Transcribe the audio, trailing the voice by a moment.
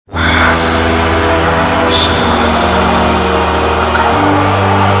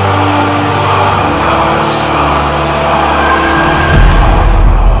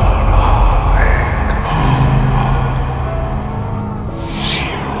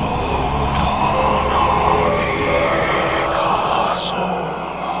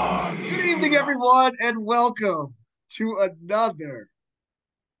everyone, and welcome to another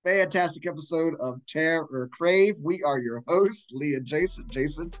fantastic episode of TerrorCrave. We are your hosts, Lee and Jason.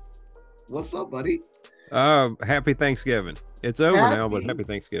 Jason, what's up, buddy? Happy Thanksgiving. It's over now, but Happy, happy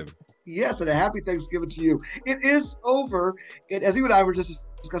Thanksgiving. yes, and a happy Thanksgiving to you. It is over. As you and I were just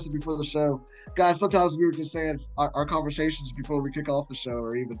discussing before the show, guys, sometimes we were just saying our conversations before we kick off the show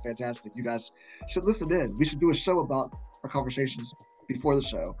are even fantastic. You guys should listen in. We should do a show about our conversations before the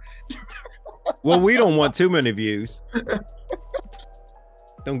show. Well, we don't want too many views.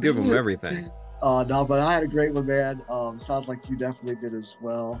 Don't give them everything. No, but I had a great one, man. Sounds like you definitely did as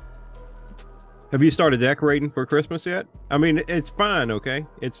well. Have you started decorating for Christmas yet? I mean, it's fine, okay?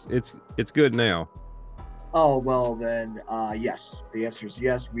 It's good now. Oh, well then, yes. The answer is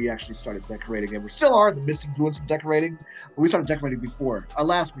yes. We actually started decorating, and we still are in the midst of doing some decorating. But we started decorating before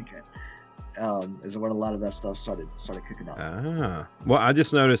last weekend. Is when a lot of that stuff started kicking off. Well, I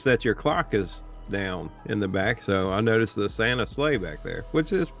just noticed that your clock is down in the back, so I noticed the Santa sleigh back there,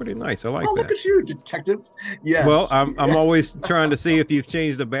 which is pretty nice. I like that. Look at you, detective. Yes. Well, I'm always trying to see if you've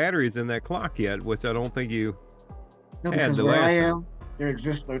changed the batteries in that clock yet, which I don't think you no, had because the where last I time. am, there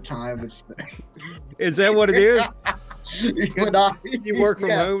exists no time and space. Is that what it is? You work from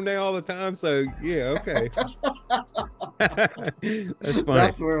Yes. home now all the time, so yeah, okay. That's funny.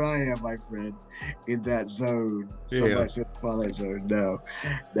 That's where I am, my friend, in that zone. Somebody Yeah. said Twilight Zone. No,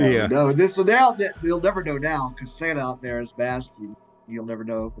 Yeah. no. This so now that you'll never know now because Santa out there is masking. You'll never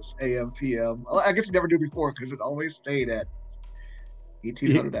know if it's AM, PM. Well, I guess you never knew before because it always stayed at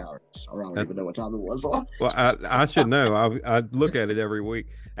 1800 hours. Or I don't even know what time it was on. Well, I should know. I look at it every week.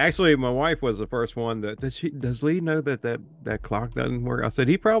 Actually, my wife was the first one that does Lee know that clock doesn't work? I said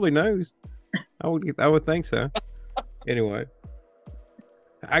he probably knows. I would think so. Anyway,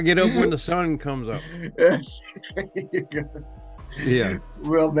 I get up when the sun comes up. Yeah.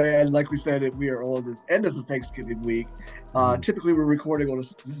 Well, man, like we said, we are on the end of the Thanksgiving week. Typically, we're recording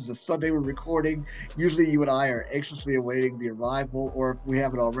this is a Sunday. We're recording. Usually, you and I are anxiously awaiting the arrival, or if we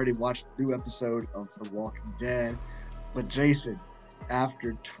haven't already watched a new episode of The Walking Dead. But Jason,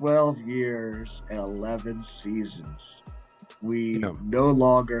 after 12 years and 11 seasons, we no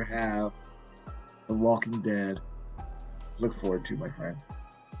longer have The Walking Dead. Look forward to, my friend.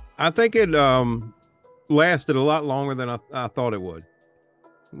 I think it lasted a lot longer than I thought it would.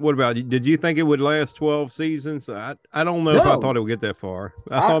 What about you? Did you think it would last 12 seasons? I don't know if I thought it would get that far.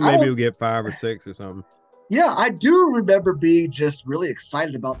 I thought maybe it would get 5 or 6 or something. Yeah, I do remember being just really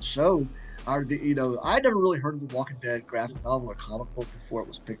excited about the show. I never really heard of the Walking Dead graphic novel or comic book before it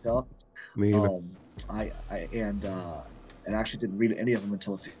was picked up. Me either. I actually didn't read any of them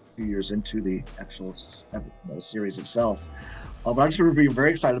until a few years into the actual series itself. But I just remember being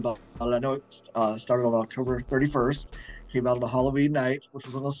very excited about it. I know it started on October 31st, came out on a Halloween night, which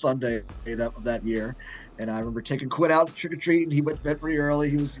was on a Sunday of that year. And I remember taking Quinn out trick-or-treating. He went to bed pretty early.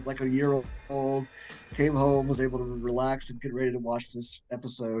 He was like a year old, came home, was able to relax and get ready to watch this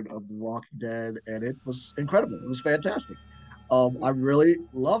episode of The Walking Dead. And it was incredible. It was fantastic. I really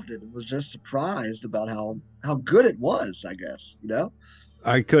loved it. I was just surprised about how good it was, I guess,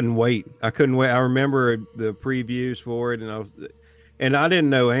 I couldn't wait. I remember the previews for it, and I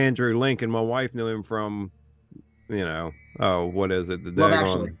didn't know Andrew Lincoln. My wife knew him from, what is it? Love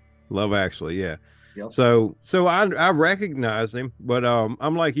Actually. Love Actually, yeah. Yep. So I recognized him, but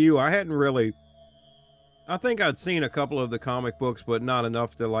I'm like you. I hadn't really. I think I'd seen a couple of the comic books, but not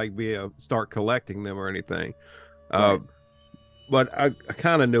enough to start collecting them or anything. Right. But I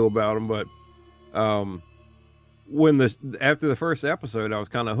kind of knew about him, but after the first episode, I was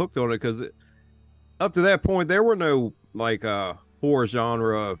kind of hooked on it because up to that point there were no horror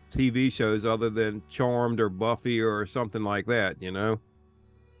genre TV shows other than Charmed or Buffy or something like that,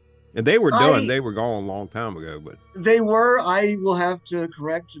 And they were done. They were gone a long time ago, but they were. I will have to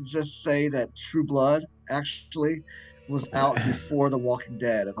correct and just say that True Blood actually was out before The Walking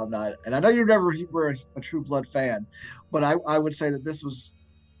Dead, if I'm not. And I know you never were a True Blood fan, but I would say that this was,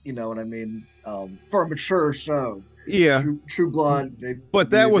 you know what I mean, for a mature show. Yeah, True Blood. But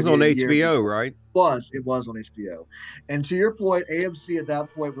that was on HBO, right? It was on HBO. And to your point, AMC at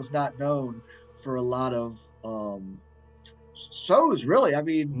that point was not known for a lot of shows, really. I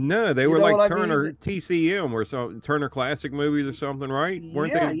mean, no, they were like Turner TCM or something, Turner Classic Movies or something, right?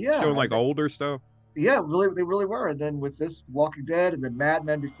 Weren't they showing like older stuff? Yeah, they really were. And then with this Walking Dead, and then Mad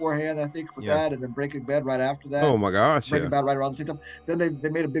Men beforehand, I think with that, and then Breaking Bad right after that. Oh my gosh, Breaking Bad right around the same time. Then they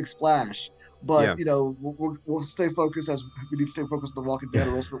made a big splash. But Yeah. we'll stay focused as we need to stay focused on The Walking Dead,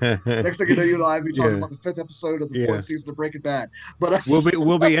 or else next thing you know, you and I will be talking Yeah. about the fifth episode of the fourth Yeah. season of Breaking Bad. But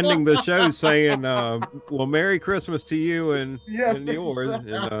We'll be ending the show saying, well, Merry Christmas to you and yes, yours, and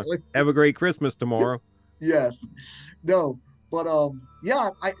exactly. have a great Christmas tomorrow. Yes, no, but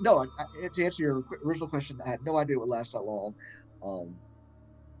yeah, I no. To answer your original question, I had no idea it would last that long. Um,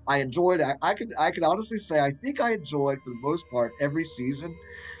 I enjoyed. I could honestly say I think I enjoyed for the most part every season.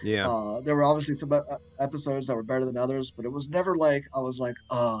 Yeah. There were obviously some episodes that were better than others, but it was never like I was like,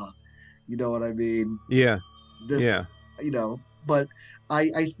 you know what I mean? Yeah. This, Yeah. but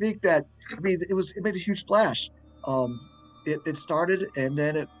I think that it made a huge splash. Um, it started and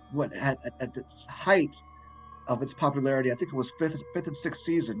then it went at its height of its popularity. I think it was fifth and sixth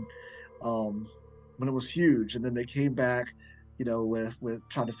season, um, when it was huge, and then they came back, with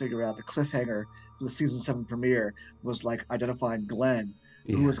trying to figure out the cliffhanger for the season seven premiere was like identifying Glenn,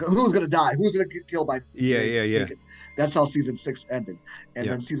 Yeah. who was going to die, who was going to get killed by Yeah. Yeah. Yeah. Negan. That's how season six ended, and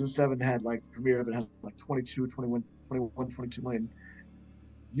Yeah. then season seven had like premiere of it had like 22, 21, 22 million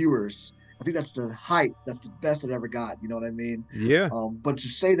viewers. I think that's the height. That's the best it ever got. You know what I mean? Yeah. But to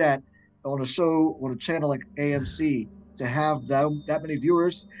say that on a show on a channel like AMC to have that many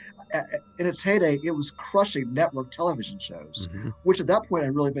viewers in its heyday, it was crushing network television shows, Hmm. which at that point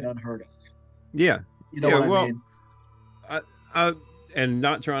had really been unheard of. Yeah. You know Yeah. what I Well, mean? I, I, and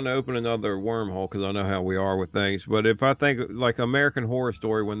not trying to open another wormhole because I know how we are with things, but if I think like American Horror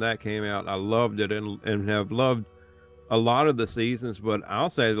Story when that came out, I loved it and have loved a lot of the seasons. But I'll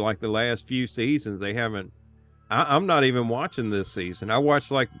say like the last few seasons, they haven't. I'm not even watching this season. I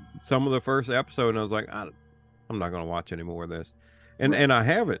watched like some of the first episode, and I was like, I'm not going to watch any more of this, Right. and I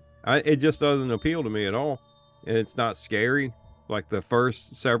haven't. It just doesn't appeal to me at all, and it's not scary like the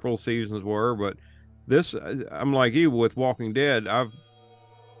first several seasons were. But this, I'm like you with Walking Dead.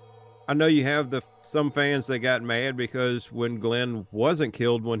 I know you have the some fans that got mad because when Glenn wasn't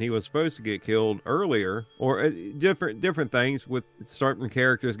killed when he was supposed to get killed earlier, or different things with certain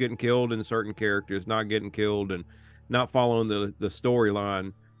characters getting killed and certain characters not getting killed and not following the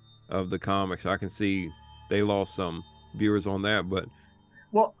storyline of the comics. I can see they lost some viewers on that, but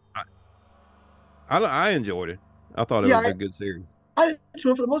Well, I, I enjoyed it. I thought it yeah, was a good series. I did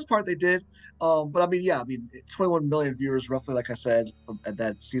too. For the most part, they did. But I mean, yeah, 21 million viewers, roughly, like I said, at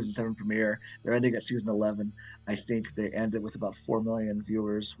that season seven premiere. They're ending at season 11. I think they ended with about 4 million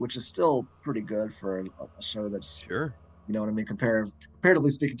viewers, which is still pretty good for a show that's, Sure. you know what I mean,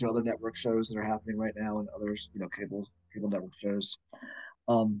 comparatively speaking to other network shows that are happening right now and others, cable network shows.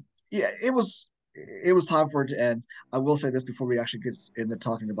 Yeah, it was time for it to end. I will say this before we actually get into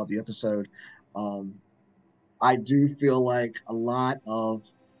talking about the episode. Um, I do feel like a lot of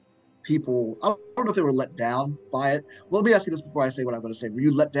people, I don't know if they were let down by it. Well, let me ask you this before I say what I'm going to say. Were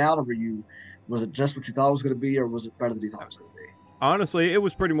you let down, or was it just what you thought it was going to be, or was it better than you thought it was going to be? Honestly, it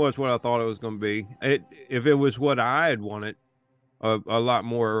was pretty much what I thought it was going to be. If it was what I had wanted, a lot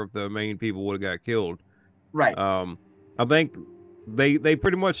more of the main people would have got killed. Right. Um, I think they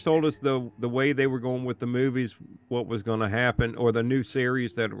pretty much told us the way they were going with the movies, what was going to happen, or the new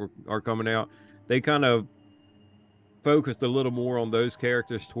series that are coming out. They kind of focused a little more on those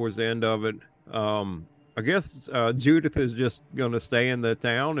characters towards the end of it. I guess Judith is just going to stay in the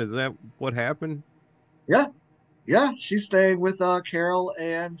town. Is that what happened? Yeah. Yeah. She's staying with Carol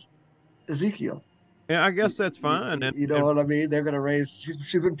and Ezekiel. Yeah, I You, guess that's fine. you know what I mean? They're going to raise,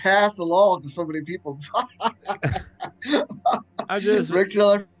 she's been passed along to so many people. I just Rick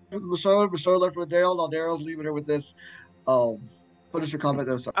left with Michonne left with Daryl. Now Daryl's leaving her with this. Um, Finish your comment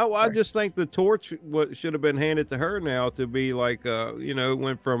though. I Sorry. just think the torch what should have been handed to her now to be like it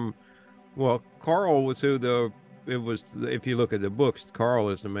went from well Carl was who the it was if you look at the books Carl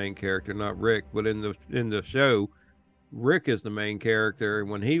is the main character not Rick but in the show Rick is the main character and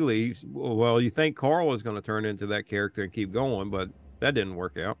when he leaves well you think Carl is going to turn into that character and keep going but that didn't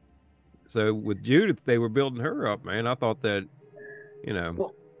work out. So with Judith they were building her up, man. I thought that you know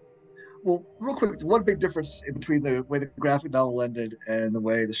Well, Well, real quick, one big difference in between the way the graphic novel ended and the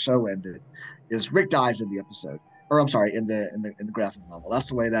way the show ended is Rick dies in the episode, or I'm sorry, in the graphic novel. That's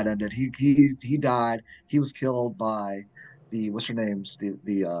the way that ended. He died. He was killed by the what's her name's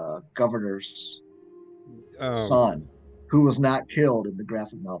the governor's um son, who was not killed in the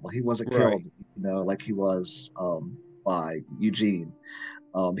graphic novel. He wasn't right killed, like he was by Eugene.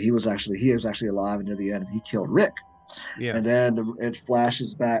 He was actually alive near the end, and he killed Rick. yeah And then it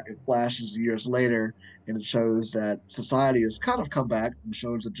flashes back. It flashes years later, and it shows that society has kind of come back.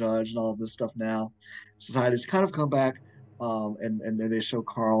 Michonne's a judge and all of this stuff now. Society has kind of come back, and then they show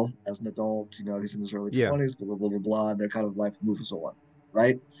Carl as an adult. He's in his early yeah 20s. Blah blah blah blah blah. And their kind of life moves on,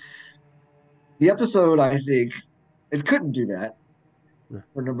 right? The episode, I think, it couldn't do that Yeah.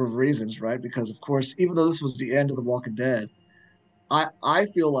 for a number of reasons, right? Because of course, even though this was the end of The Walking Dead, I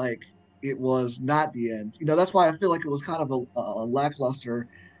feel like it was not the end. That's why I feel like it was kind of a lackluster.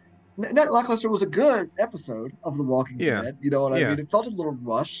 Not lackluster, was a good episode of The Walking Yeah. Dead. You know what I Yeah. mean? It felt a little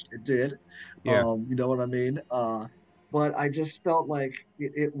rushed. It did. Yeah. You know what I mean? But I just felt like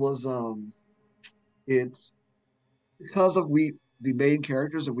it was it because of we the main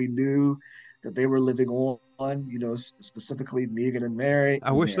characters, and we knew that they were living on. Specifically Negan and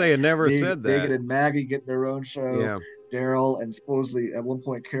I wish they had never said Negan that. and Maggie getting their own show, Yeah. Daryl and supposedly at one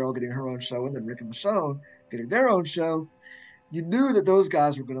point Carol getting her own show, and then Rick and Michonne getting their own show. You knew that those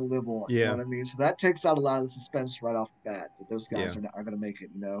guys were going to live on. You know Yeah. what I mean? So that takes out a lot of the suspense right off the bat that those Yeah. guys are going to make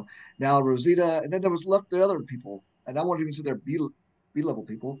it. Now Rosita, and then there was left the other people, and I won't even say they're B level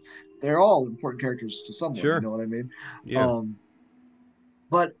people. They're all important characters to someone. You Sure. know what I mean? Yeah. Um,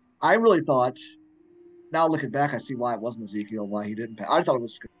 but I really thought, now looking back, I see why it wasn't Ezekiel, why he didn't. I thought it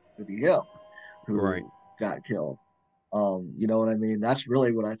was going to be him Right. who got killed. You know what I mean? That's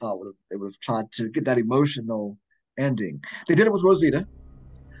really what I thought they would have tried to get that emotional ending. They did it with Rosita.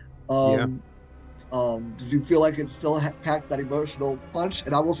 Yeah. Um, did you feel like it still packed that emotional punch?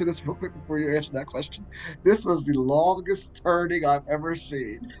 And I will say this real quick before you answer that question. This was the longest turning I've ever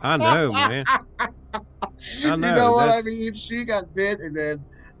seen. I know, man. I You know. know what I That's mean? She got bit and then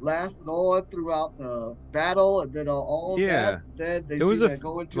lasted on throughout the battle, and then all of that. yeah. Then they It was seem to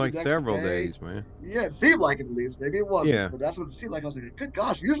go into the like next several day. days, man. Yeah, it seemed like it at least. Maybe it wasn't, Yeah. but that's what it seemed like. I was like, good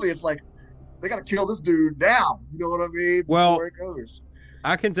gosh. Usually it's like they got to kill this dude now. You know what I mean? Well, Before it goes.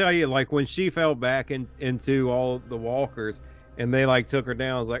 I can tell you, like when she fell back into all the walkers and they like took her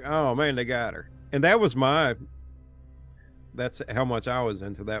down, I was like, oh man, they got her. And that's how much I was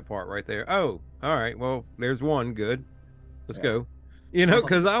into that part right there. Oh, all right. Well, there's one. Good. Let's Yeah. go.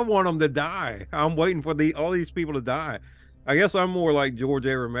 Because I want them to die. I'm waiting for all these people to die. I guess I'm more like George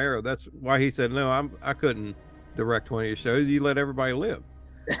A. Romero. That's why he said, no, I couldn't direct 20 shows. You let everybody live.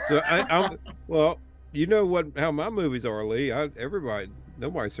 So I'm well, you know how my movies are, Lee.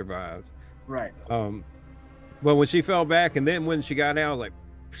 Nobody survives. Right. But when she fell back, and then when she got out, I was like,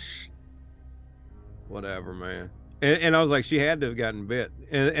 psh, whatever, man. And I was like, she had to have gotten bit.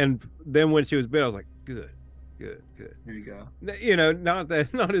 And then when she was bit, I was like, good. There you go. Not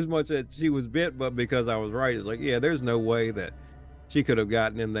as much that she was bit, but because I was right. It's like, yeah, there's no way that she could have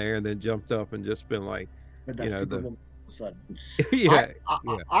gotten in there and then jumped up and just been like, But that's Superwoman all of a sudden. yeah,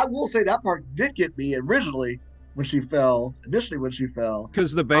 I will say that part did get me originally when she fell. Initially, when she fell,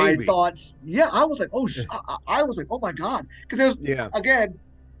 because the I baby. thought, yeah, I was like, I was like, oh my god, because there's again,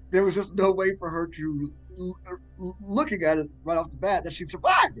 there was just no way for her to, looking at it right off the bat, that she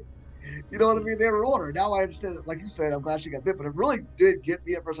survived it. You know what I mean? They were on her. Now I understand it. Like you said, I'm glad she got bit, but it really did get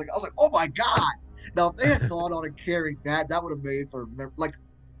me at first. Like I was like, oh my god. Now if they had gone on and carried that would have made for like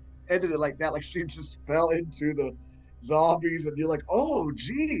ended it like that. Like she just fell into the zombies, and you're like, oh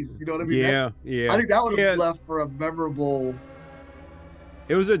geez, you know what I mean? Yeah. I think that would have left for a memorable.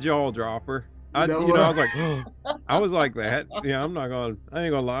 It was a jaw dropper. I was like, I was like that. Yeah, I ain't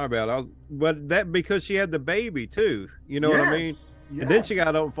gonna lie about it. But that because she had the baby too. You know what I mean? Yes. And then she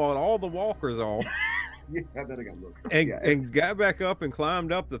got up and fought all the walkers off. Yeah, then I got a little and got back up and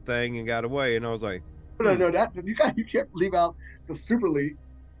climbed up the thing and got away. And I was like, no, that you can't leave out the super leap.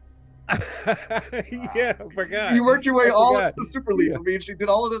 Yeah, I forgot. You worked your way all up to the super leap. Yeah. I mean, she did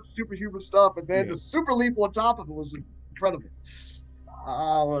all of that superhuman stuff, and then the super leap on top of it was incredible.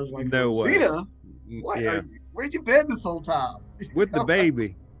 I was like, no way. What? Yeah. Where you been this whole time? With the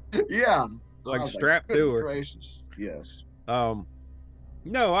baby. Yeah. Like strapped to her. Gracious. Yes.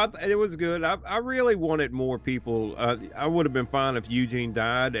 No, it was good. I really wanted more people. I would have been fine if Eugene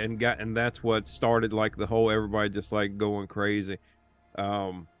died and that's what started like the whole everybody just like going crazy.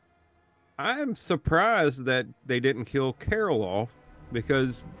 I'm surprised that they didn't kill Carol off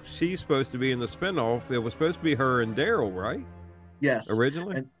because she's supposed to be in the spinoff. It was supposed to be her and Daryl, right? Yes.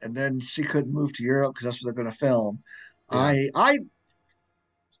 Originally. And then she couldn't move to Europe because that's where they're going to film. Yeah.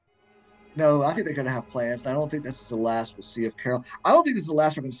 No, I think they're going to have plans. And I don't think this is the last we'll see of Carol. I don't think this is the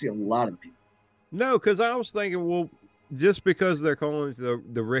last we're going to see of a lot of the people. No, because I was thinking, well, just because they're calling it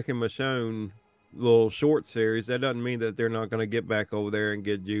the Rick and Michonne little short series, that doesn't mean that they're not going to get back over there and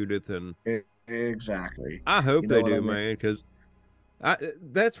get Judith. And exactly. I hope they do, man, because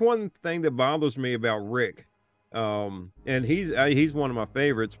that's one thing that bothers me about Rick. And he's one of my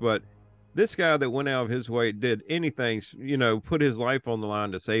favorites, but this guy that went out of his way, did anything, put his life on the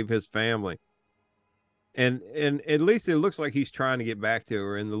line to save his family. And at least it looks like he's trying to get back to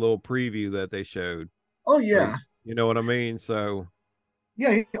her in the little preview that they showed. Oh yeah. You know what I mean? So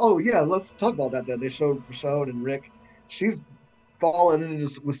Yeah. Oh, yeah. Let's talk about that then. They showed Michonne and Rick. She's fallen in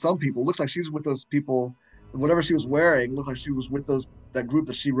this with some people. Looks like she's with those people. Whatever she was wearing looked like she was with those that group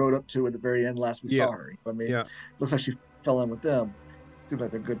that she rode up to at the very end last we Yeah, saw her. You know what I mean, yeah, looks like she fell in with them. Seems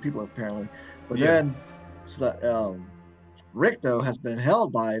like they're good people apparently. But yeah. then, so that Rick though has been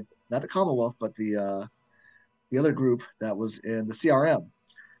held by not the Commonwealth but the other group that was in the CRM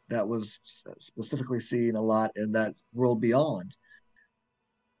that was specifically seen a lot in that World Beyond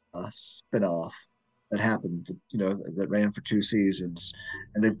spinoff that happened, that ran for 2 seasons,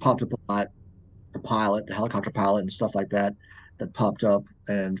 and they've popped up a lot. The pilot, the helicopter pilot, and stuff like that that popped up,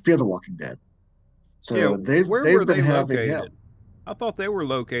 and Fear the Walking Dead. Yeah, So where they've were been they having him. located? I thought they were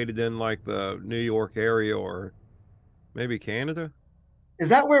located in like the New York area or maybe Canada. Is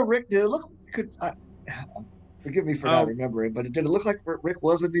that where Rick did it look? Could forgive me for not Um, remembering, but did it look like Rick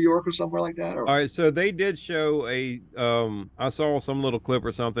was in New York or somewhere like that? all Or right, so they did show I saw some little clip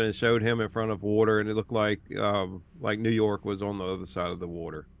or something and showed him in front of water and it looked like New York was on the other side of the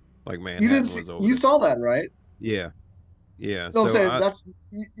water, like you didn't Manhattan see? was over You there. saw that, right? Yeah, yeah. No, I'm So saying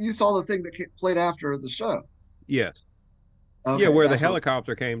you saw the thing that played after the show. yes. Yeah, Okay, where the that's what.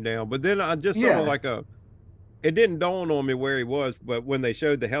 helicopter came down. But then I just saw Yeah. like a it didn't dawn on me where he was, but when they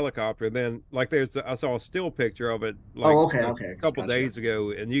showed the helicopter, then like I saw a still picture of it like Oh, okay, a okay, couple gotcha. days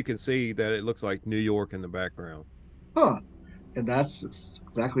ago, and you can see that it looks like New York in the background. Huh. And that's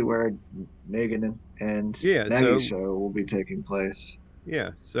exactly where Megan and Yeah, Maggie's so show will be taking place.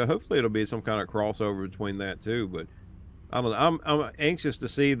 yeah, so hopefully it'll be some kind of crossover between that too. But I don't know. I'm anxious to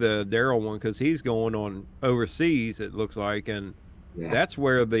see the Daryl one because he's going on overseas. It looks like, and Yeah. that's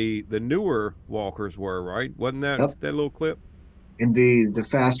where the newer walkers were, right? Wasn't that Yep. that little clip? Indeed, the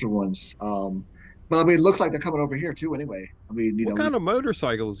faster ones. But I mean, it looks like they're coming over here too. Anyway, I mean, What kind of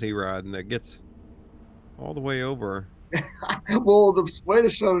motorcycle is he riding that gets all the way over? well, the way the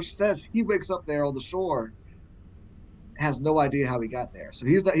show says, he wakes up there on the shore, has no idea how he got there. So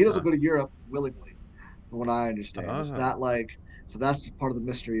he doesn't Uh, go to Europe willingly, from what I understand. It's ah, not like so. That's part of the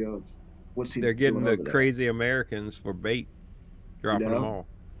mystery of what's he they're getting doing the over there. crazy Americans for bait, You dropping them know, off.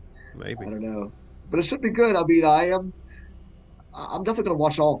 I Maybe. don't know, but it should be good. I mean, I'm definitely gonna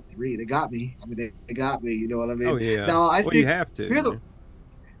watch all three. They got me. I mean, they got me. You know what I Oh mean? yeah. Now, I Well, you think have to. Fear the Yeah.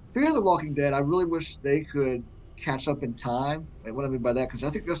 Fear the Walking Dead. I really wish they could catch up in time. And what I mean by that, because I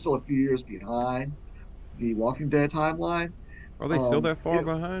think they're still a few years behind the Walking Dead timeline. Are they still Um, that far it,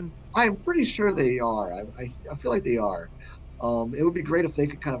 behind? I am pretty sure they are. I feel like they are. It would be great if they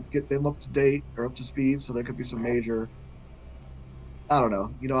could kind of get them up to date or up to speed, so there could be some major. I don't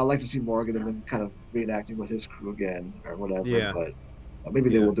know. I like to see Morgan and them kind of reenacting with his crew again or whatever. Yeah. But maybe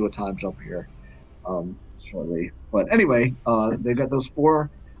they Yeah. will do a time jump here shortly. But anyway, they got those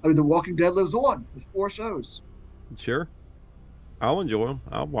four. I mean, The Walking Dead lives on with 4 shows. Sure. I'll enjoy them.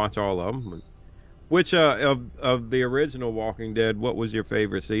 I'll watch all of them. Which of the original Walking Dead, what was your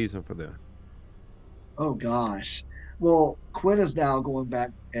favorite season for them? Oh gosh. Well, Quinn is now going back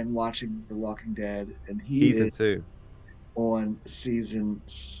and watching The Walking Dead, and he Ethan is too. on season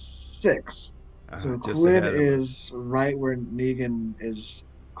 6. So Just Quinn ahead of us. is right where Negan is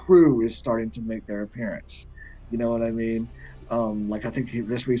crew is starting to make their appearance. You know what I mean? Like I think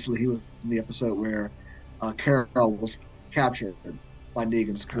just recently he was in the episode where Carol was captured by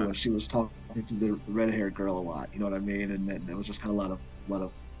Negan's crew, Uh, and she was talking to the red-haired girl a lot. You know what I mean? And that was just kind of a lot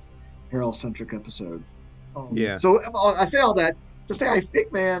of Carol centric episode. yeah. So I say all that to say I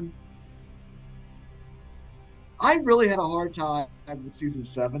think, man, I really had a hard time with season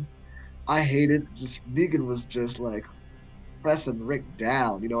 7. I hated just Negan was just like pressing Rick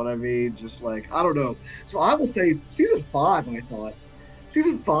down. You know what I mean? Just like I don't know. So I will say season 5. I thought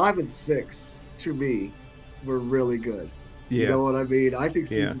season 5 and 6 to me were really good. You Yeah. know what I mean? I think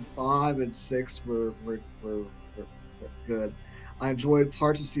Yeah. season 5 and 6 were good. I enjoyed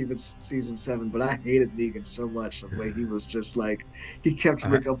parts of season 7, but I hated Negan so much the way he was just like he kept Uh,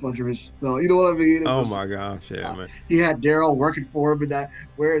 Rick up under his thumb. You know what I mean? It oh was my just gosh, yeah, uh, man. he had Daryl working for him, and that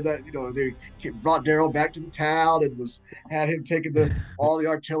where that they brought Daryl back to the town and was had him taking the all the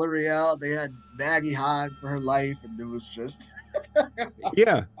artillery out. They had Maggie hiding for her life, and it was just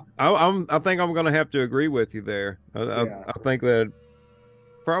Yeah. I think I'm gonna have to agree with you there. yeah. I think that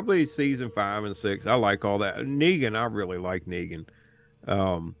probably season 5 and 6. I like all that. Negan, I really like Negan.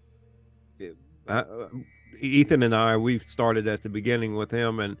 Um, it- I, Ethan and I, we've started at the beginning with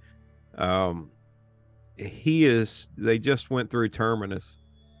him, and um, they just went through Terminus.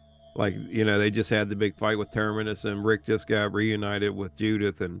 Like, they just had the big fight with Terminus, and Rick just got reunited with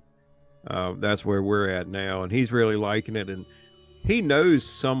Judith, and that's where we're at now. And he's really liking it. And he knows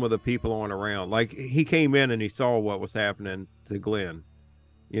some of the people on around. Like, he came in and he saw what was happening to Glenn.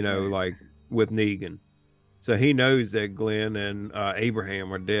 Right. like with Negan. So he knows that Glenn and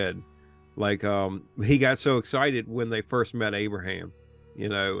Abraham are dead. Like he got so excited when they first met Abraham, in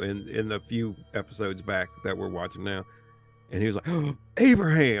the few episodes back that we're watching now. And he was like, oh,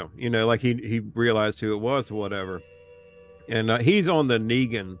 Abraham, like he realized who it was or whatever. And he's on the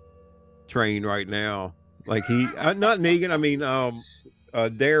Negan train right now. Like not Negan, I mean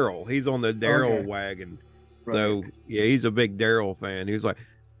Daryl. He's on the Daryl Okay. wagon. Right. So yeah, he's a big Daryl fan. He was like,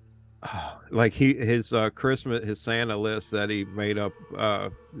 like his Christmas, his Santa list that he made up,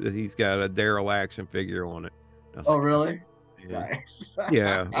 he's got a Daryl action figure on it. I was Oh, like, oh really? man. Nice.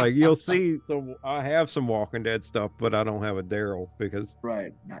 Yeah, like you'll see. So I have some Walking Dead stuff, but I don't have a Daryl because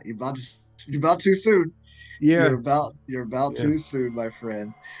Right. Now you're about too soon. yeah, You're about yeah, too soon, my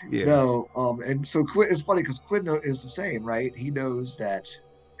friend. yeah, No, and so Quinn, it's funny because Quinn is the same, right? He knows that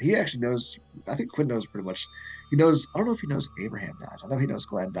he actually knows. I think Quinn knows pretty much. He knows. I don't know if he knows Abraham dies. I know he knows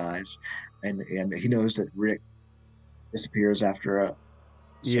Glenn dies, and he knows that Rick disappears after a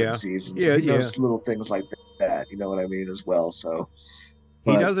certain yeah, season. So yeah, he yeah. knows little things like that. You know what I mean, as well. So,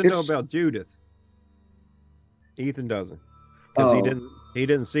 He but doesn't know it's about Judith. Ethan doesn't, because he oh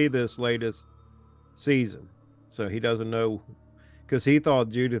didn't see this latest season, so he doesn't know. Because he thought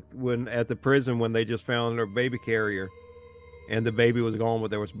Judith, when at the prison, when they just found her baby carrier and the baby was gone,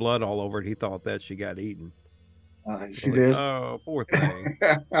 but there was blood all over it, he thought that she got eaten. I she was like, did. oh, poor thing.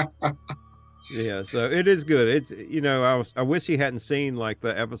 Yeah, so it is good. It's I wish he hadn't seen like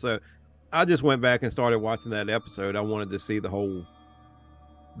the episode. I just went back and started watching that episode. I wanted to see the whole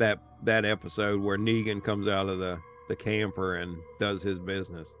that episode where Negan comes out of the camper and does his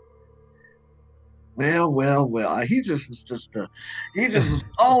business. Well. He just was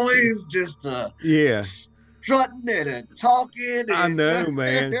always just Yeah, strutting it and talking I and know,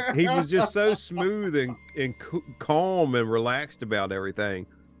 man. He was just so smooth and calm and relaxed about everything.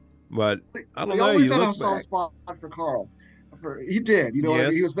 But I don't he know. always You had a look soft back. spot for Carl. He did, you know what I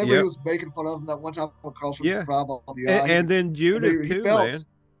mean? Yes. Remember he Yep. was making fun of him that one time when Carl showed Yeah. Rob on the And, eye. and then And Judith he too, felt, man.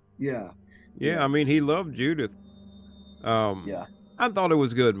 yeah, Yeah. yeah, I mean, he loved Judith. Um, yeah. I thought it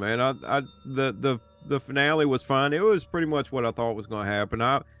was good, man. The finale was fun. It was pretty much what I thought was going to happen.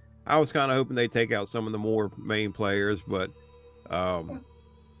 I was kind of hoping they'd take out some of the more main players, but um,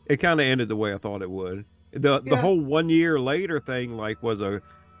 it kind of ended the way I thought it would. The Yeah. whole 1 year later thing like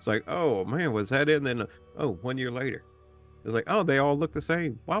it's like, oh man, was that it? And then oh, 1 year later, it's like, oh, they all look the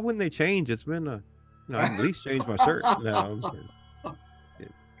same. Why wouldn't they change? It's been I'd at least change my shirt. No,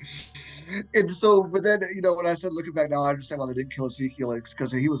 And so, but then, when I said looking back now, I understand why they didn't kill Ezekiel. It's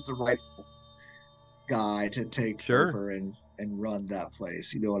because he was the rightful guy to take sure, over and run that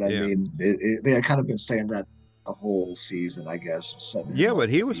place. You know what I yeah, mean? They had kind of been saying that the whole season, I guess, setting yeah, him up but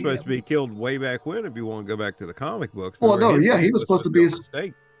he to was be supposed to him. be killed way back when. If you want to go back to the comic books, Well, remember no, his yeah, he head was was supposed supposed to to go be. on the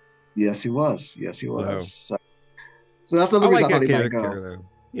stake. Yes, he was. Yes, he So was. So that's the I other reason like I thought that he might go. character though.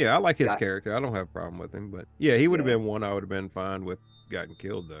 Yeah, I like his Yeah, character. I don't have a problem with him, but yeah, he would have yeah, been one I would have been fine with gotten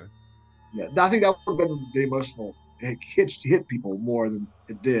killed though. yeah. I think that would have been the emotional. It hit people more than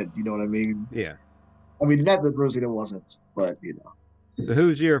it did. You know what I mean? Yeah. I mean, not that Rosita wasn't, but So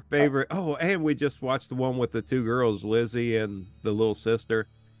who's your favorite? Oh, and we just watched the one with the two girls, Lizzie and the little sister,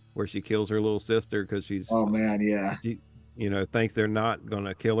 where she kills her little sister because oh man, yeah. she, thinks they're not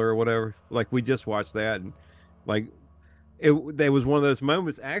gonna kill her or whatever. Like we just watched that, and like there was one of those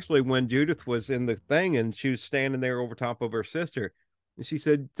moments actually when Judith was in the thing and she was standing there over top of her sister, and she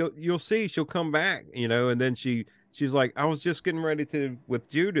said, "You'll see, she'll come back," and then she's like, "I was just getting ready to with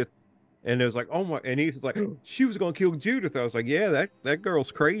Judith." And it was like, oh my, and Ethan's like, she was gonna kill Judith. I was like, yeah, that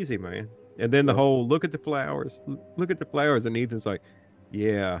girl's crazy, man. And then the Yep. whole look at the flowers, look at the flowers, and Ethan's like,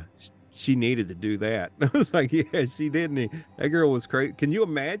 yeah, she needed to do that. I was like, yeah, she didn't. That girl was crazy. Can you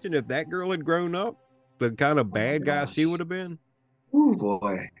imagine if that girl had grown up, the kind of Oh my bad guy she would gosh. have been? Oh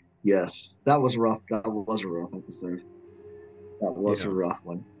boy. Yes, that was rough. That was a rough episode. That was a Yeah, rough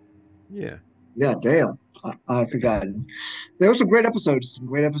one. yeah. Yeah, damn. I forgot. There were some great episodes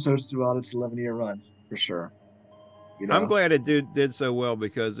throughout its 11-year run, for sure. You I'm know? glad it did so well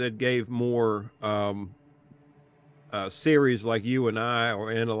because it gave more series like you and I,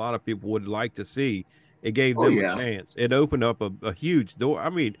 and a lot of people would like to see. It gave Oh them a yeah. chance. It opened up a huge door. I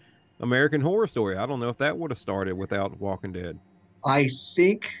mean, American Horror Story. I don't know if that would have started without Walking Dead. I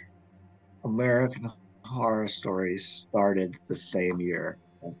think American Horror Stories started the same year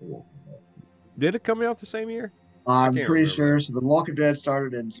as The Walking Dead. Did it come out the same year? I I'm can't pretty remember sure. So The Walking Dead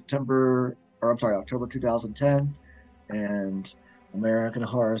started in October 2010, and American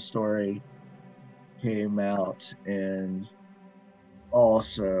Horror Story came out in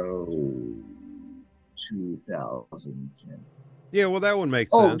also 2010. Yeah, well, that would make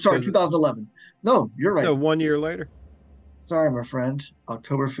Oh, sense sorry, because 2011. No, you're right. so 1 year later. Sorry, my friend.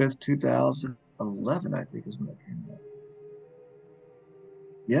 October 5th, 2011, I think is when it came out.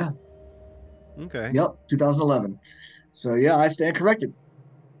 Yeah, Okay. yep, 2011. So yeah, I stand corrected.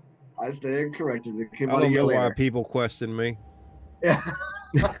 I stand corrected. It came I out a don't year know why later. people question me. Yeah.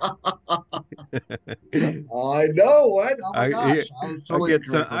 I know what. Oh my I gosh, I was totally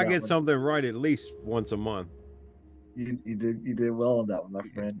incorrect on I that get one. something right at least once a month. You did well on that one, my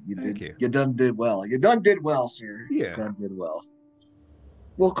friend. Thank you. You done did well. You done did well, sir. You Yeah. done did well.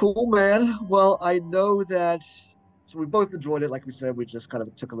 Well, cool, man. Well, I know that. So we both enjoyed it. Like we said, we just kind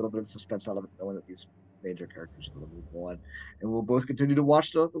of took a little bit of the suspense out of it, knowing that these major characters are going to move on, and we'll both continue to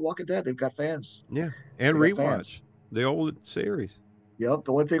watch the Walking Dead. They've got fans. Yeah. And They got fans. rewatch the old series. Yep.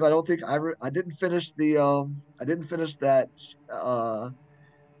 The only thing I don't think I didn't finish the I didn't finish that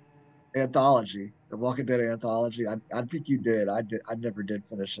anthology, the Walking Dead anthology. I think you did. I did. I never did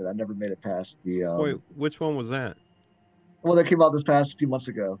finish it. I never made it past the Wait, which one was that? one that came out this past few months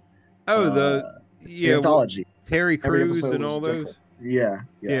ago. Oh, Uh, the yeah, anthology. Terry Every Crews episode and was all those. different. Yeah,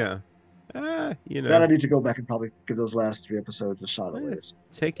 yeah. Yeah. You Then I know, need to go back and probably give those last three episodes a shot at eh, least.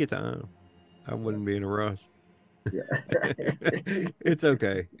 take your time. I wouldn't be in a rush. Yeah, It's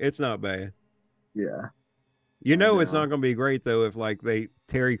okay. It's not bad. yeah. You I know, it's not know. going to be great though if like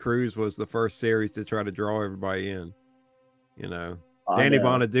Terry Crews was the first series to try to draw everybody in. You know, I Danny know.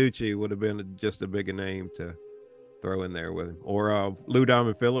 Bonaducci would have been just a bigger name to throw in there with him, or Lou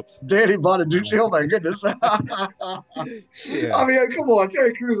Diamond Phillips. Danny Bonaducci. Oh my goodness. Yeah. I mean, come on.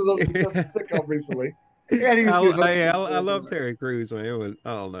 Terry Crews is on a successful sitcom recently, and he was on a I successful love Terry Crews, man. It was,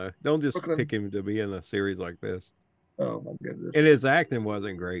 I don't know. Don't just pick Brooklyn. him to be in a series like this. Oh my And goodness. his acting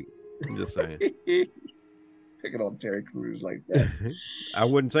wasn't great. I'm just saying. Picking on Terry Crews like that. I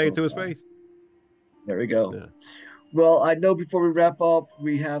wouldn't say it Oh to his my. face. There we go. Yeah. Well, I know before we wrap up,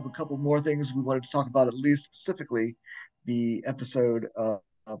 we have a couple more things we wanted to talk about, at least specifically the episode, not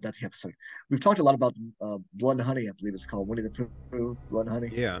the episode. We've talked a lot about Blood and Honey, I believe it's called Winnie the Pooh, Blood and Honey.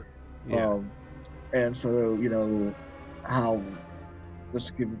 Yeah. Yeah. Um, and so, how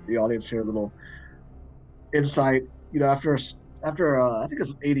this give the audience here a little insight, after I think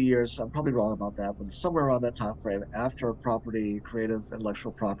it's 80 years, I'm probably wrong about that, but somewhere around that time frame, after a property, creative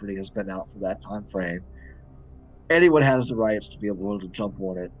intellectual property has been out for that time frame, anyone has the rights to be able to jump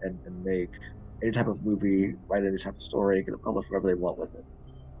on it and make any type of movie, write any type of story, get it published wherever they want with it.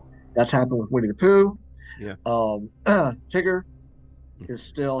 That's happened with Winnie the Pooh. Yeah. Tigger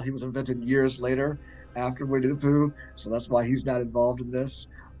he was invented years later after Winnie the Pooh, so that's why he's not involved in this.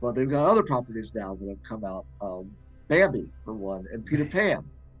 But they've got other properties now that have come out. Bambi, for one, and Peter Pan.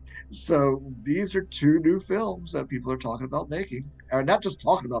 So these are two new films that people are talking about making, or not just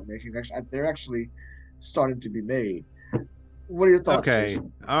talking about making. Actually, they're actually starting to be made. What are your thoughts, Okay.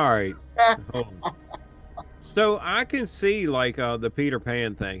 Jason? All right. Hold on. So I can see like the Peter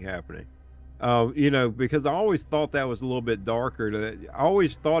Pan thing happening. Because I always thought that was a little bit darker. I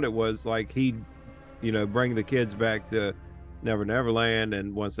always thought it was like he'd, bring the kids back to Neverland,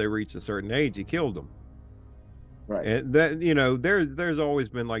 and once they reach a certain age, he killed them. Right. And that, there's always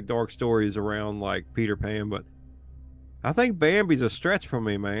been like dark stories around like Peter Pan, but I think Bambi's a stretch for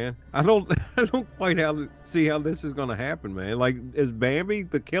me, man. I don't I don't quite see how this is going to happen, man. Like, is Bambi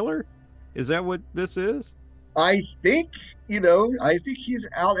the killer? Is that what this is? I think, I think he's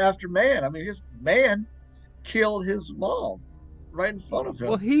out after man. I mean, his man killed his mom right in front of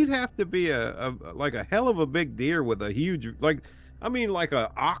Well, him. he'd have to be like a hell of a big deer with a huge like a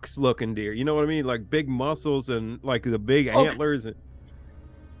ox looking deer. You know what I mean? Like big muscles and like the big antlers.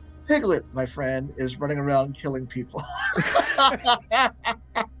 Piglet, my friend, is running around killing people.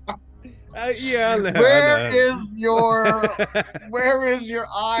 Yeah, I know, where is your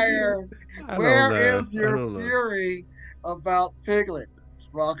ire? I don't Where know. is your fury about Piglet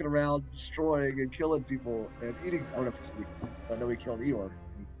rocking around, destroying and killing people and eating? I don't know if he's eating. I know he killed Eeyore.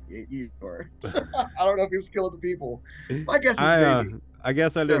 He ate Eeyore. I don't know if he's killing the people. My guess is maybe. I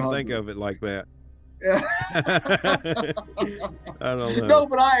guess I They're didn't think hungry. of it like that. Yeah. I don't know. No,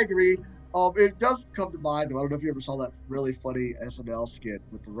 but I agree. It does come to mind, though. I don't know if you ever saw that really funny SNL skit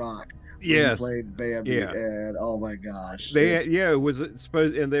with The Rock. Where he played Bambi, Yeah. and oh my gosh. It was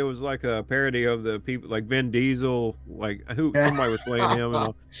supposed, and there was like a parody of the people, like Vin Diesel, like somebody was playing him, and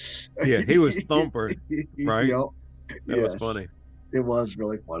all. Yeah, he was Thumper, right? Yep. That was funny. It was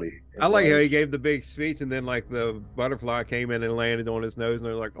really funny. I like how he gave the big speech, and then like the butterfly came in and landed on his nose, and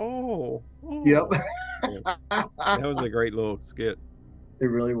they're like, "Oh, yep." Yeah. That was a great little skit. It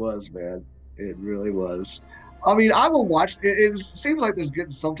really was, man. It really was. I mean, I will watch. It seems like there's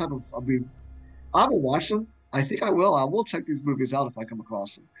getting some type of. I mean, I will watch them. I think I will. I will check these movies out if I come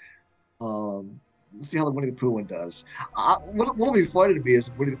across them. Let's see how the Winnie the Pooh one does. What'll be funny to me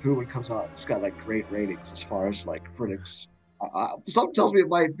is Winnie the Pooh one comes out. It's got like great ratings as far as like critics. Something tells me it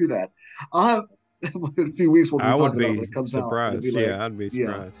might do that. I'll have in a few weeks we'll be I would talking about it when be it comes out, and it'll be surprised. like, Yeah, I'd be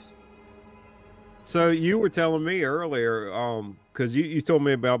yeah, surprised. So you were telling me earlier, because you told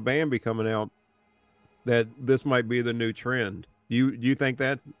me about Bambi coming out, that this might be the new trend. You think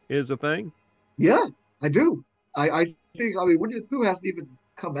that is a thing? yeah, I do. I think I mean Winnie the Pooh hasn't even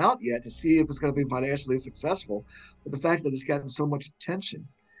come out yet to see if it's going to be financially successful, but the fact that it's gotten so much attention.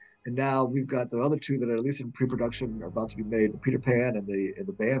 And now we've got the other two that are at least in pre-production are about to be made, the Peter Pan and the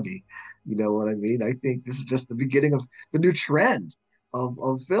Bambi. You know what I mean? I think this is just the beginning of the new trend of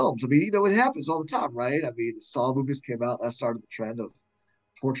films. I mean, you know, it happens all the time, right? I mean, the Saw movies came out, that started the trend of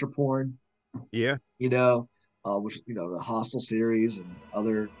torture porn, Yeah. you know, which you know, the Hostel series and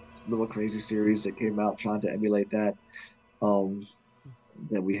other little crazy series that came out trying to emulate that. Um,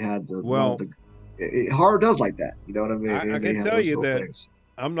 that we had the one of Well, horror does like that, you know what I I mean? They can have tell those you little that things.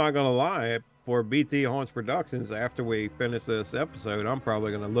 I'm not gonna lie. For BT Haunts Productions, after we finish this episode, I'm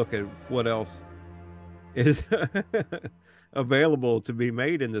probably gonna look at what else is available to be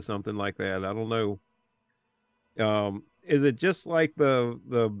made into something like that. I don't know. Is it just like well,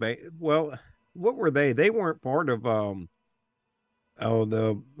 what were they? They weren't part of oh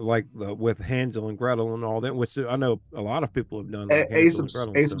the like the with Hansel and Gretel and all that, which I know a lot of people have done like Hansel and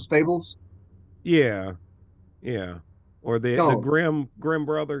Gretel and Ace of stuff. Fables. Yeah, yeah. Or the No, Grimm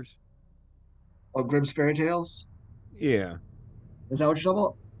brothers. Grimm's fairy tales. Yeah. Is that what you're talking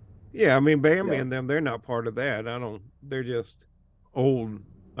about? Yeah, I mean Bambi Yeah, and them, they're not part of that. I don't they're just old.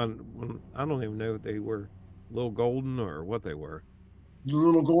 I don't even know if they were little golden or what they were. the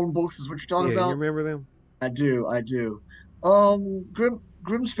little golden books is what you're talking Yeah, you about. remember them? I do.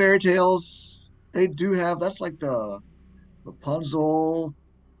 Grimm's fairy tales. They do have that's like the Rapunzel.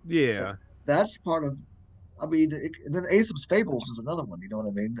 That, Yeah. that's part of. I mean, and then Ace of Fables is another one. You know what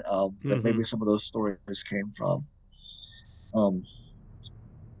I mean? That Hmm. maybe some of those stories came from. Um,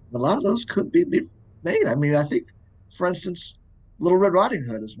 a lot of those could be made. I mean, I think, for instance, Little Red Riding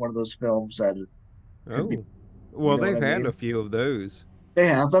Hood is one of those films that could be. Oh. You Well, know what they've I had a mean? few of those. They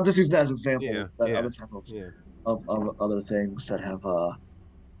have. I'm just using that as an example. Yeah, That yeah, other type yeah. of other things that have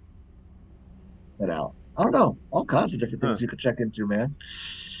been out. I don't know. All kinds of different Huh. things you could check into, man.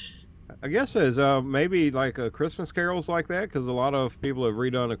 I guess as maybe like a Christmas carols like that because a lot of people have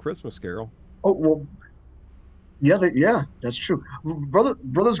redone a Christmas Carol. Oh well, yeah, yeah, that's true.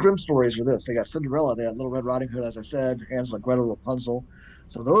 Brothers Grimm stories are this. They got Cinderella. They had Little Red Riding Hood, as I said, Hansel and Gretel, Rapunzel.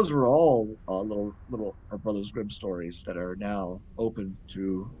 So those were all little Brothers Grimm stories that are now open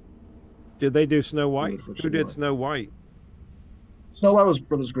to Did they do Snow do White? with what Who you did want. Snow White? Snow White was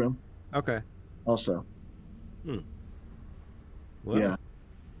Brothers Grimm Okay. also. Hmm. Yeah. Well,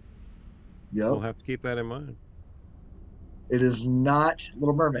 Yep. we'll have to keep that in mind. It is not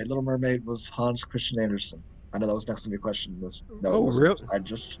Little Mermaid. Little Mermaid was Hans Christian Andersen. I know that was next to your question. This no, it Oh, wasn't. really? I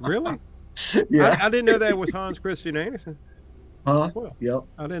just Really? yeah. I didn't know that was Hans Christian Andersen. Huh? Well, Yep.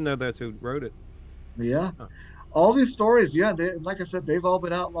 I didn't know that's who wrote it. Yeah. Huh. All these stories, yeah, like I said, they've all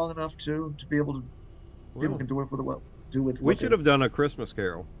been out long enough to be able to people Well, can do it with what do with we what should they have done a Christmas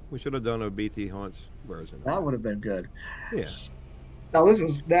Carol. We should have done a BT Hunts version of that that. would have been good. Yeah. Now this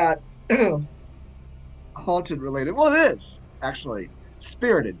is not haunted related. Well, it is actually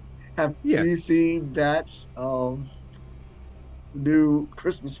Spirited. Have Yeah. you seen that new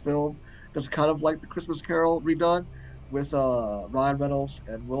Christmas film that's kind of like the Christmas Carol redone with Ryan Reynolds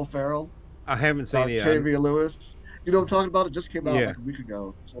and Will Ferrell, I haven't seen it yet. Octavia Lewis? You know what I'm talking about? It just came out Yeah. like a week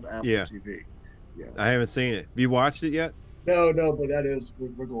ago. It's on Apple Yeah. TV. Yeah. I haven't seen it. Have you watched it yet? No, no, but that is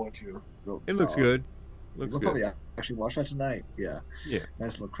we're going to. It looks good. Looks We'll good. probably actually watch that tonight. Yeah, Yeah.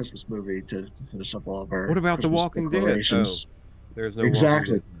 nice little Christmas movie to finish up all of What our about The Christmas Walking Dead? Oh, decorations. there's no Walking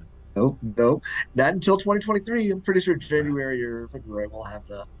Exactly. Dead. Nope, nope. Not until 2023. I'm pretty sure January or February we'll have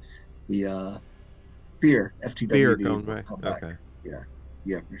the Fear Fear FTWD comes will back. come back. Okay. Yeah,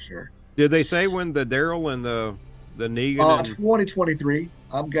 yeah, for sure. Did they say when the Daryl and the Negan and 2023.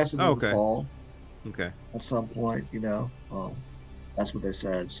 I'm guessing oh, in the okay. fall Okay. at some point. That's what they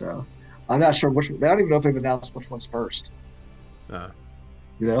said. So I'm not sure which. I don't even know if they've announced which one's first. Uh,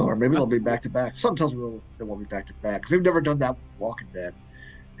 Or maybe I, they'll be back to back. Something tells me they won't be back to back because they've never done that with Walking Dead,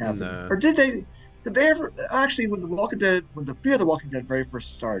 have they? nah. Or did they? Did they ever actually when the Walking Dead when the Fear of the Walking Dead very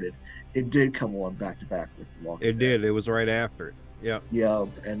first started, it did come on back to back with the Walking It Dead. did. It was right after it. Yep. Yeah,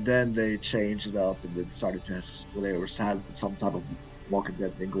 and then they changed it up and then started to where they were had some type of Walking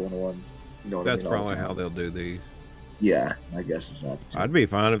Dead thing going on. You know what I That's mean? All the probably how time. they'll do these. Yeah, I guess it's that too. I'd be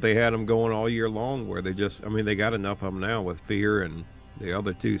fine if they had them going all year long, where they just, I mean, they got enough of them now with Fear and the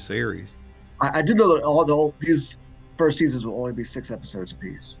other two series. I do know that these first seasons will only be 6 episodes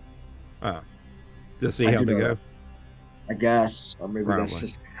apiece. Ah, to see I how do they know that. go. I guess, or maybe that's Probably.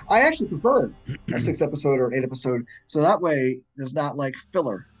 just. I actually prefer a 6 episode or an 8 episode, so that way there's not like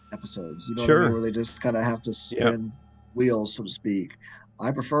filler episodes. You know what I mean? Sure. Where they just kind of have to Yeah. spin wheels, so to speak.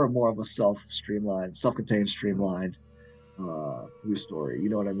 I prefer more of a self-contained, streamlined through story. You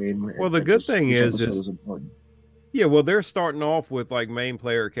know what I mean? Well, the That good just thing each episode is is important. yeah, well, they're starting off with like main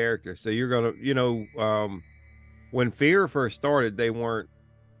player characters. So you're gonna, when Fear first started, they weren't.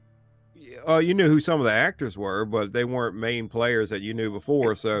 You knew who some of the actors were, but they weren't main players that you knew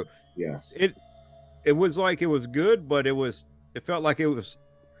before. So Yes. it it was like it was good, but it felt like it was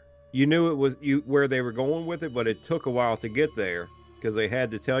you knew it was you where they were going with it, but it took a while to get there because they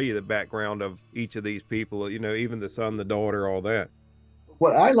had to tell you the background of each of these people. Even the son, the daughter, all that.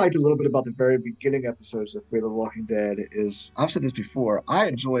 What I liked a little bit about the very beginning episodes of Fear the Walking Dead is I've said this before. I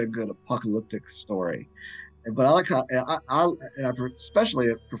enjoy a good apocalyptic story, but I like how and I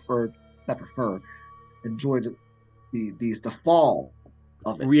especially prefer not prefer enjoyed the fall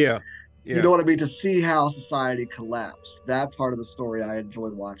of it. Yeah, You yeah, know what I mean? To see how society collapsed. That part of the story I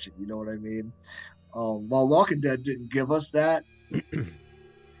enjoyed watching. You know what I mean? While Walking Dead didn't give us that,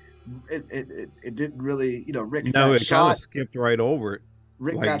 it didn't really. Rick no, got it kind of shot. skipped right over it,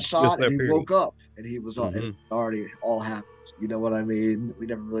 Rick got like just shot and that he period. woke up and he was and Hmm. it already all happened. You know what I mean? We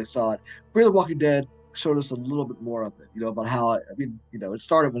never really saw it. Fear the Walking Dead showed us a little bit more of it. About how it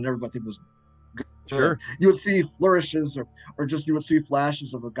started when everybody was good. Sure. You would see flourishes or just you would see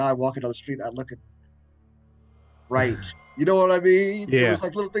flashes of a guy walking down the street not looking right. You know what I mean? It was Yeah,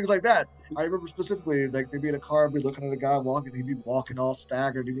 like little things like that. I remember specifically, like they'd be in a car, be looking at a guy walking, he'd be walking all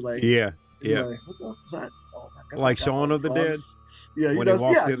staggered. yeah, He'd be yeah. like, "What the was that? Oh, I guess that Like guy's Shaun on of the Dead drugs." Yeah, when he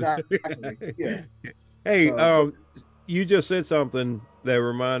walked yeah, through exactly. Yeah. the. Hey, So, but you just said something that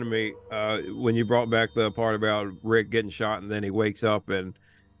reminded me when you brought back the part about Rick getting shot and then he wakes up and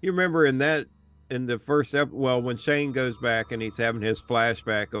you remember in the first well when Shane goes back and he's having his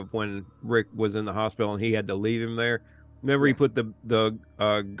flashback of when Rick was in the hospital and he had to leave him there. Remember he yeah. put the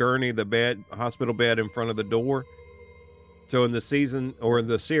gurney, the bed, hospital bed in front of the door. So in the season or in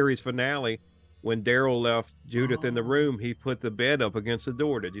the series finale, when Daryl left Judith in the Oh, room, he put the bed up against the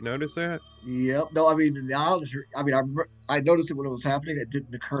door. Did you notice that? yep. No, I mean now I noticed it when it was happening. It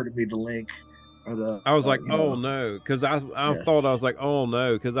didn't occur to me the link or the I was like, oh no, because I thought I yes. was like, oh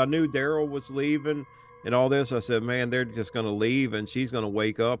no, because I knew Daryl was leaving and all this. I said, man, they're just gonna leave and she's gonna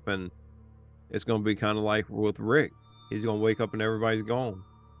wake up and it's gonna be kind of like with Rick. He's gonna wake up and everybody's gone.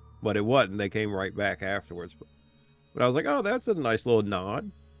 But it wasn't. They came right back afterwards. But I was like, oh, that's a nice little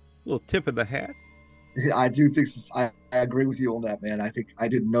nod, little tip of the hat. I do think I agree with you on that, man. I think I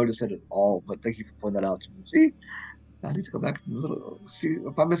didn't notice it at all, but thank you for pointing that out to me. See, I need to go back and see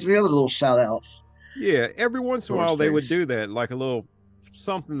if I missed any other little shout outs Yeah, every once in a or while they would things. do that, like a little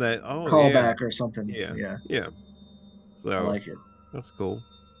something that, oh yeah, Callback or something. yeah, Yeah, yeah. I So like it. that's cool.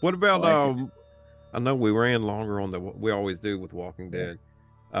 What I about like it. I know we ran longer on the we always do with Walking Yeah. Dead.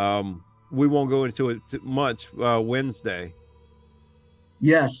 We won't go into it too much. Wednesday,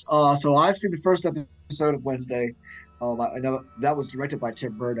 Yes. So I've seen the first episode of Wednesday. I know that was directed by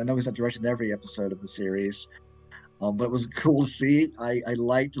Tim Burton. I know he's not directing every episode of the series, but it was cool to see. I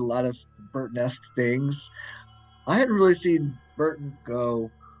liked a lot of Burton-esque things. I hadn't really seen Burton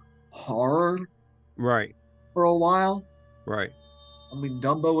go horror right, for a while. right, I mean,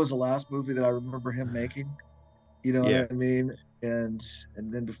 Dumbo was the last movie that I remember him making. You know what yeah, I mean? And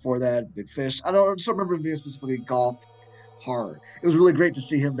and then before that, Big Fish. I just don't remember him being specifically goth horror. It was really great to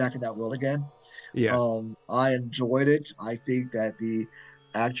see him back in that world again. yeah, I enjoyed it. I think that the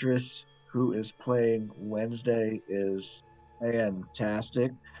actress who is playing Wednesday is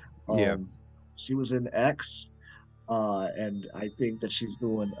fantastic. yeah, Um, she was in X, and I think that she's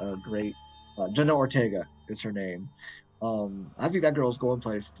doing a great. Jenna Ortega is her name. I think that girl's going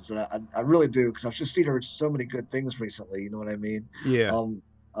places, and I really do because I've just seen her in so many good things recently. You know what I mean? yeah, Um,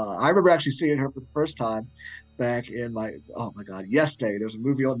 I remember actually seeing her for the first time back in my oh my god, Yes Day. There's a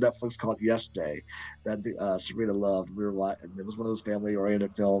movie on Netflix called Yes Day that Serena loved. We were watching. It was one of those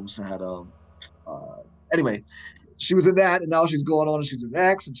family-oriented films that had uh, anyway, she was in that, and now she's going on and she's in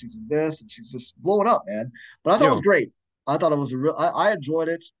X and she's in this and she's just blowing up, man. But I thought it was yeah, great. I thought it was a real. I enjoyed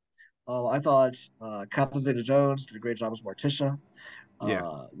it. I thought Catherine Zeta-Jones did a great job as Morticia. yeah,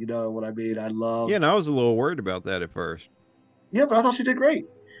 You know what I mean? I yeah. And loved. I was a little worried about that at first. Yeah, but I thought she did great.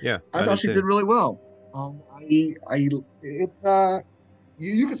 Yeah, I I thought did she did too. really well. I it's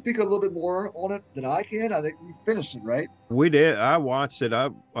you can speak a little bit more on it than I can. I think you finished it, right? We did. I watched it. I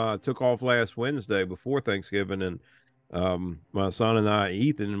took off last Wednesday before Thanksgiving, and my son and I,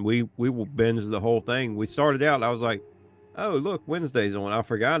 Ethan, we will binge the whole thing. We started out. I was like, "Oh, look, Wednesday's on." I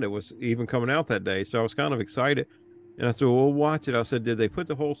forgot it was even coming out that day, so I was kind of excited. And I said, "Well, we'll watch it." I said, "Did they put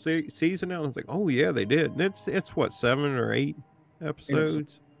the whole season out?" I was like, "Oh yeah, they did." And it's what, 7 or 8 Eight episodes.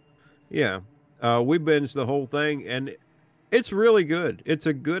 episodes? Yeah. We binged the whole thing, and it's really good. It's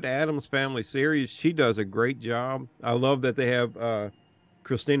a good Adams Family series. She does a great job. I love that they have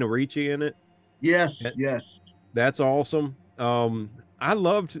Christina Ricci in it. Yes, And yes, that's awesome. I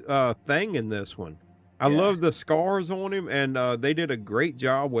loved Thing in this one. I yeah, love the scars on him, and they did a great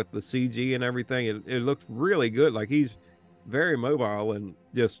job with the CG and everything. It looks really good. Like he's very mobile and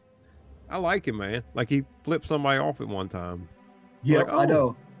just I like him, man. Like he flipped somebody off at one time. I'm like, yep. I oh,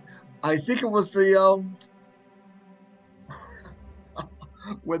 know. I think it was the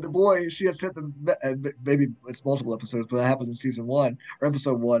when the boy she had sent the and maybe it's multiple episodes, but that happened in season one or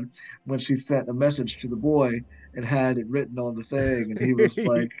episode one when she sent a message to the boy and had it written on the thing, and he was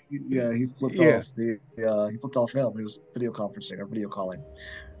like, yeah, yeah. he flipped off him. He was video conferencing or video calling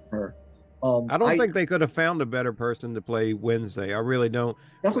her. I don't I think they could have found a better person to play Wednesday. I really don't.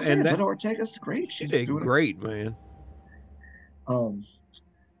 That's what I'm saying. And that Jenna Ortega's great. she She's did doing it. great, man. Um,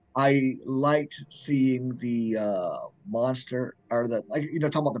 I liked seeing the monster or the like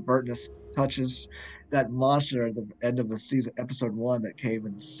talking about the Burtness touches. That monster at the end of the season, episode one, that came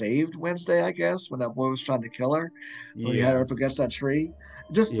and saved Wednesday, I guess, when that boy was trying to kill her, when he had her Yeah. up against that tree.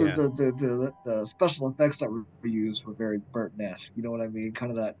 Just Yeah. the special effects that were used were very Burton-esque. You know what I mean? Kind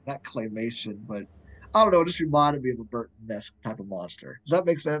of that not claymation, but I don't know. It just reminded me of a Burton-esque type of monster. Does that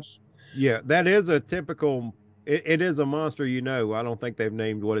make sense? Yeah. That is a typical it is a monster, you know. I don't think they've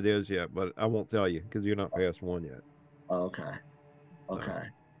named what it is yet, but I won't tell you because you're not past one yet. Okay, So okay.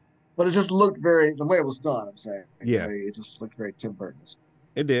 But it just looked very the way it was done. I'm saying the yeah, way it just looked very Tim Burton.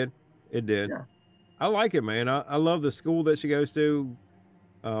 it did. It did. Yeah, I like it, man. I love the school that she goes to.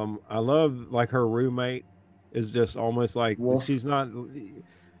 I love like her roommate is just almost like Wolf. she's not.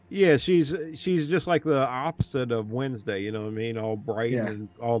 Yeah, she's just like the opposite of Wednesday. You know what I mean? All bright Yeah, and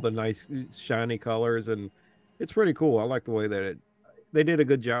all the nice shiny colors, and it's pretty cool. I like the way that they did a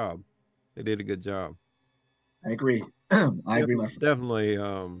good job. They did a good job. I agree. I agree, my Definitely,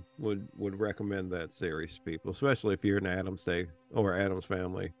 friend. definitely would recommend that series to people, especially if you're an Adams Day or Adams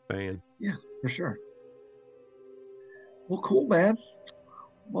Family fan. Yeah, for sure. Well, cool, man.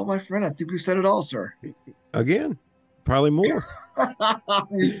 Well, my friend, I think we said it all, sir. Again, probably more.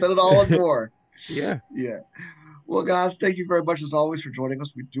 We said it all and more. Yeah. Yeah. Well, guys, thank you very much as always for joining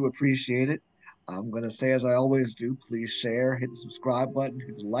us. We do appreciate it. I'm going to say, as I always do, please share, hit the subscribe button,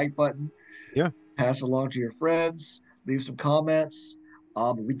 hit the like button, Yeah. pass it along to your friends, leave some comments.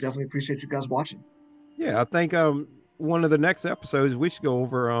 But we definitely appreciate you guys watching. Yeah, I think one of the next episodes we should go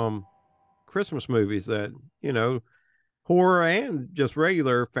over Christmas movies that, you know, horror and just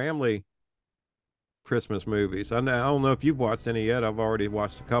regular family Christmas movies. I don't know if you've watched any yet. I've already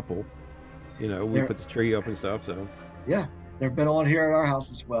watched a couple. You know, we They're, put the tree up and stuff, so yeah, they've been on here at our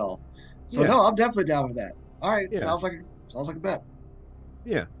house as well. So yeah. no, I'm definitely down with that. All right, Yeah. sounds like a bet.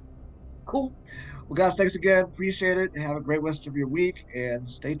 Yeah. Cool. Well, guys, thanks again. Appreciate it. Have a great rest of your week and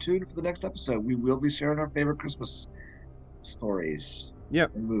stay tuned for the next episode. We will be sharing our favorite Christmas stories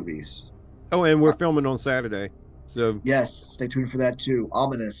Yep. and movies. Oh, and we're Uh, filming on Saturday. So yes, stay tuned for that too.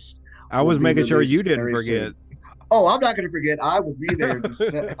 Ominous I will was be making sure you released didn't very soon. forget. Oh, I'm not going to forget. I will be there.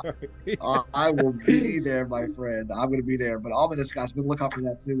 I will be there, my friend. I'm going to be there. But Ominous, guys, we'll look out for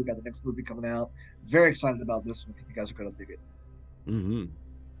that too. We got the next movie coming out. Very excited about this one. I think you guys are going to dig it. Hmm. Yeah,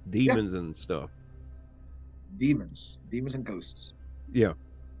 Demons and stuff. demons and ghosts. Yeah.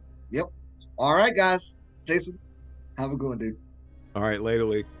 Yep. All right, guys. Jason, have a good one, dude. All right, later,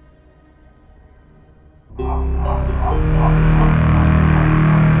 Lee.